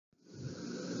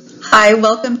Hi,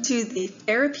 welcome to the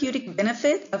Therapeutic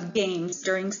Benefit of Games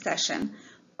During Session,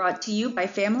 brought to you by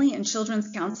Family and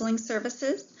Children's Counseling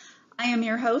Services. I am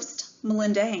your host,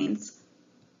 Melinda Haynes.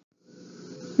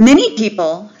 Many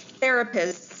people,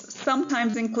 therapists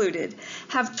sometimes included,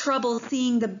 have trouble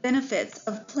seeing the benefits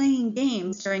of playing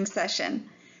games during session.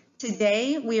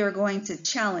 Today, we are going to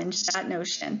challenge that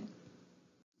notion.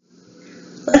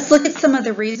 Let's look at some of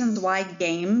the reasons why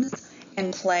games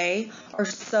and play are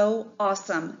so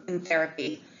awesome in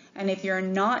therapy. And if you're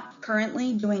not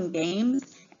currently doing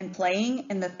games and playing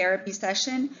in the therapy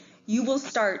session, you will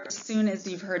start as soon as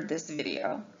you've heard this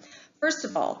video. First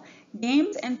of all,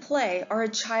 games and play are a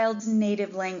child's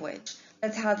native language.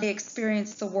 That's how they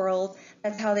experience the world,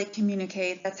 that's how they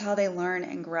communicate, that's how they learn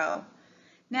and grow.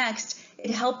 Next,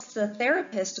 it helps the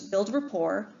therapist build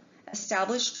rapport,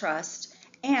 establish trust,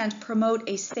 and promote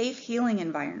a safe healing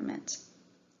environment.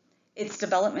 It's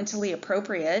developmentally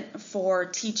appropriate for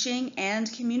teaching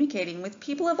and communicating with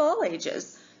people of all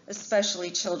ages,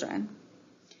 especially children.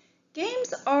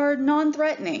 Games are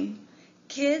non-threatening.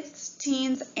 Kids,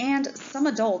 teens, and some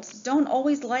adults don't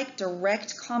always like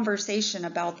direct conversation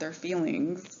about their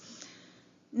feelings.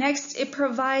 Next, it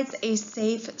provides a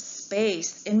safe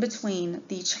space in between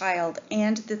the child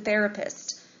and the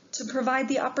therapist to provide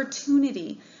the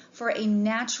opportunity for a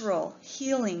natural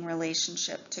healing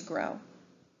relationship to grow.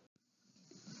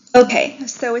 Okay,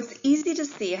 so it's easy to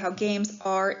see how games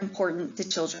are important to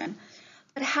children,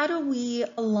 but how do we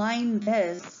align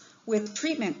this with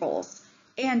treatment goals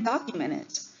and document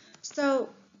it? So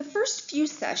the first few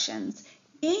sessions,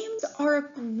 games are a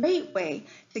great way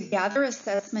to gather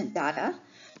assessment data,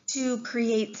 to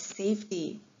create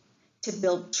safety, to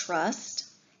build trust,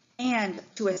 and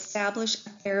to establish a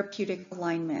therapeutic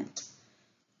alignment.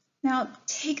 Now,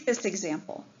 take this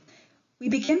example. We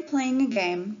begin playing a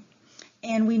game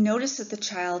and we notice that the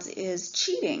child is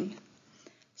cheating.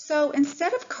 So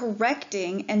instead of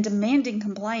correcting and demanding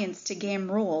compliance to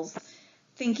game rules,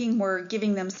 thinking we're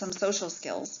giving them some social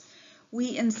skills,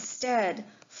 we instead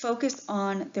focus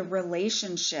on the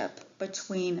relationship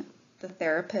between the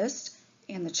therapist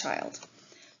and the child.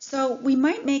 So we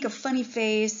might make a funny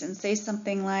face and say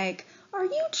something like, "Are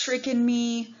you tricking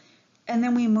me?" And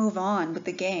then we move on with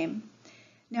the game.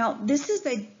 Now, this is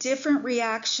a different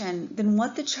reaction than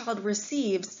what the child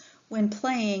receives when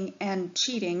playing and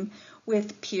cheating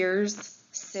with peers,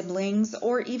 siblings,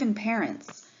 or even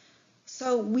parents.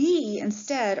 So we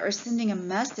instead are sending a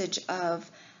message of,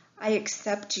 "I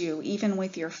accept you even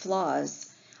with your flaws.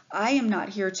 I am not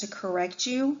here to correct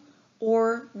you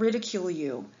or ridicule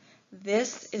you.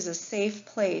 This is a safe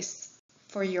place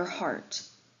for your heart."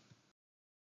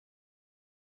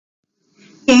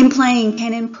 Game playing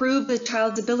can improve the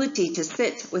child's ability to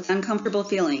sit with uncomfortable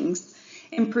feelings,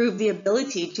 improve the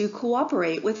ability to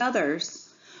cooperate with others,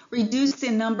 reduce the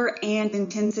number and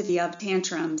intensity of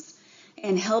tantrums,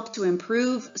 and help to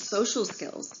improve social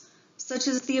skills, such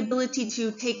as the ability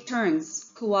to take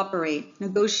turns, cooperate,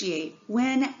 negotiate,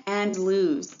 win, and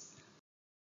lose.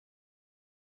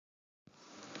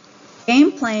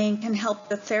 Game playing can help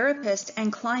the therapist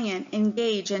and client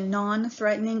engage in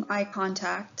non-threatening eye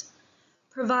contact,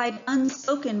 provide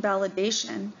unspoken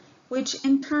validation, which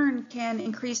in turn can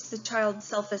increase the child's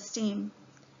self-esteem.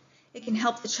 It can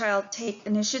help the child take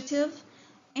initiative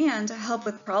and help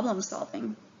with problem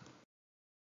solving.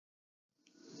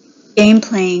 Game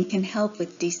playing can help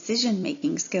with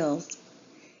decision-making skills,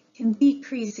 can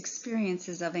decrease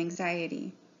experiences of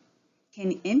anxiety,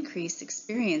 can increase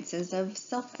experiences of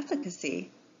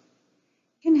self-efficacy,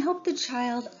 can help the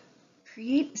child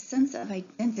create a sense of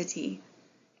identity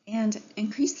and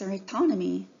increase their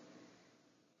autonomy.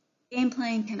 Game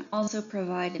playing can also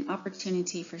provide an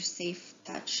opportunity for safe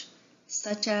touch,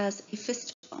 such as a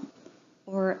fist bump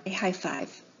or a high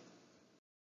five.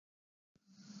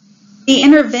 The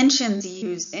interventions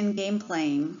used in game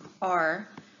playing are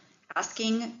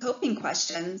asking coping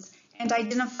questions and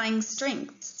identifying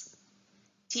strengths,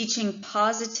 teaching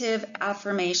positive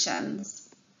affirmations,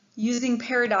 using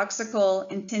paradoxical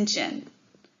intention,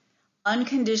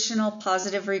 unconditional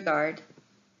positive regard,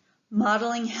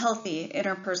 modeling healthy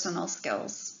interpersonal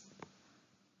skills.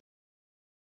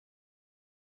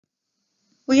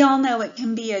 We all know it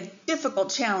can be a difficult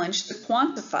challenge to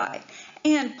quantify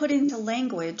and put into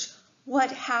language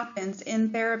what happens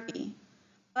in therapy,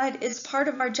 but it's part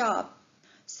of our job.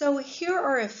 So here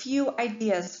are a few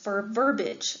ideas for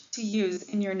verbiage to use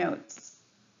in your notes.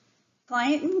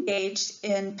 Client engaged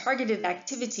in targeted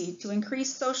activity to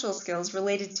increase social skills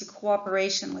related to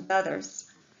cooperation with others.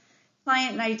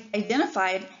 Client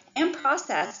identified and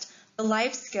processed the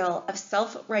life skill of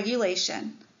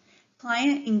self-regulation.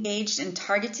 Client engaged in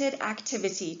targeted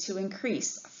activity to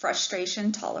increase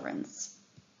frustration tolerance.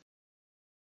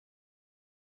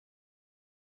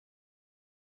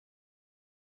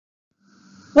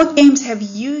 What games have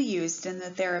you used in the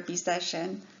therapy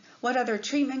session? What other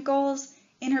treatment goals,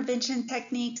 intervention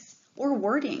techniques, or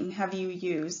wording have you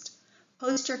used?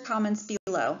 Post your comments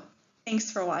below.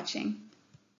 Thanks for watching.